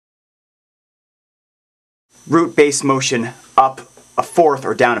root bass motion up a fourth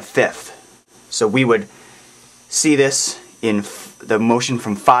or down a fifth. So we would see this in the motion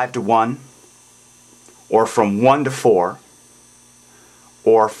from 5 to 1, or from 1 to 4,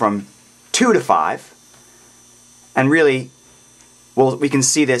 or from 2 to 5, and really we can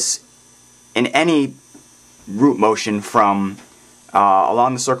see this in any root motion from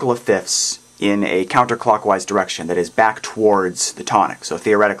along the circle of fifths in a counterclockwise direction, that is back towards the tonic. So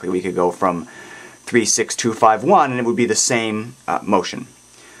theoretically we could go from 3, 6, 2, 5, 1 and it would be the same motion.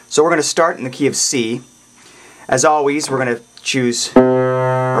 So we're going to start in the key of C. As always, we're going to choose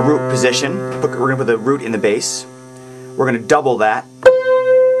a root position. We're going to put the root in the bass. We're going to double that.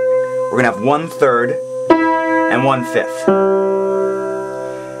 We're going to have 1/3 and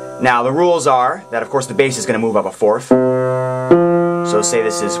 1/5. Now the rules are that of course the bass is going to move up a fourth. So say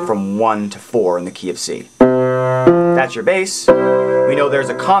this is from 1 to 4 in the key of C. That's your bass. We know there's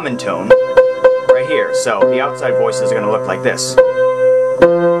a common tone right here. So the outside voices are going to look like this.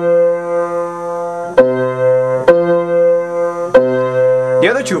 The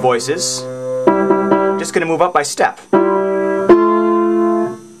other two voices are just going to move up by step.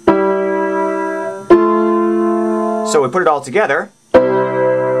 So we put it all together.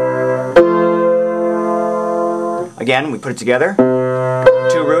 Again, we put it together. 2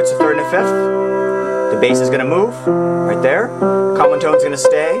 roots, a third and a fifth. The bass is going to move right there. Common tone is going to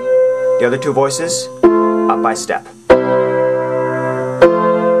stay. The other two voices up by step.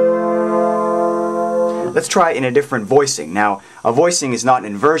 Let's try in a different voicing. Now, a voicing is not an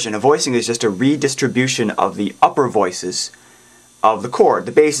inversion. A voicing is just a redistribution of the upper voices of the chord.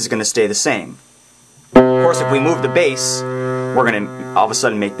 The bass is going to stay the same. Of course, if we move the bass, we're going to all of a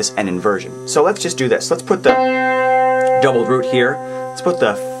sudden make this an inversion. So let's just do this. Let's put the doubled root here. Let's put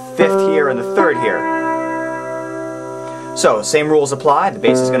the fifth here and the third here. So, same rules apply. The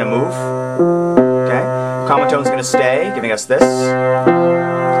bass is going to move. Okay. Common tone is going to stay, giving us this.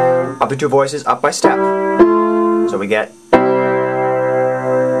 Other two voices up by step. So we get.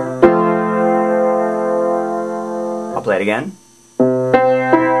 I'll play it again.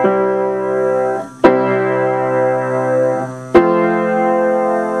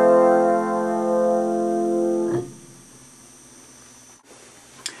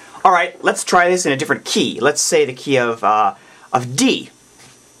 Alright, let's try this in a different key. Let's say the key of D.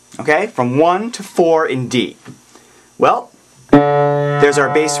 Okay, from 1 to 4 in D. Well, there's our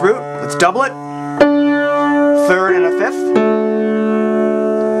bass root. Let's double it. Third and a fifth.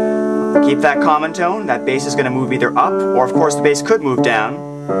 Keep that common tone. That bass is going to move either up, or of course the bass could move down.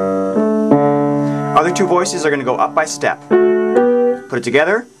 Other two voices are going to go up by step. Put it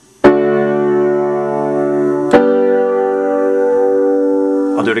together.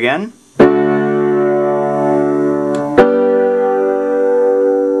 I'll do it again.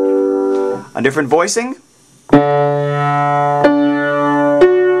 A different voicing.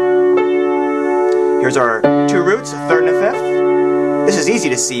 Here's our 2 roots, a third and a fifth. This is easy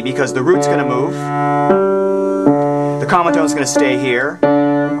to see because the root's going to move. The common tone's going to stay here.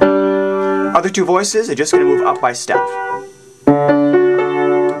 Other two voices are just going to move up by step.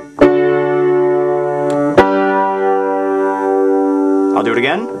 I'll do it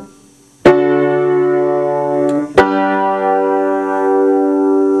again.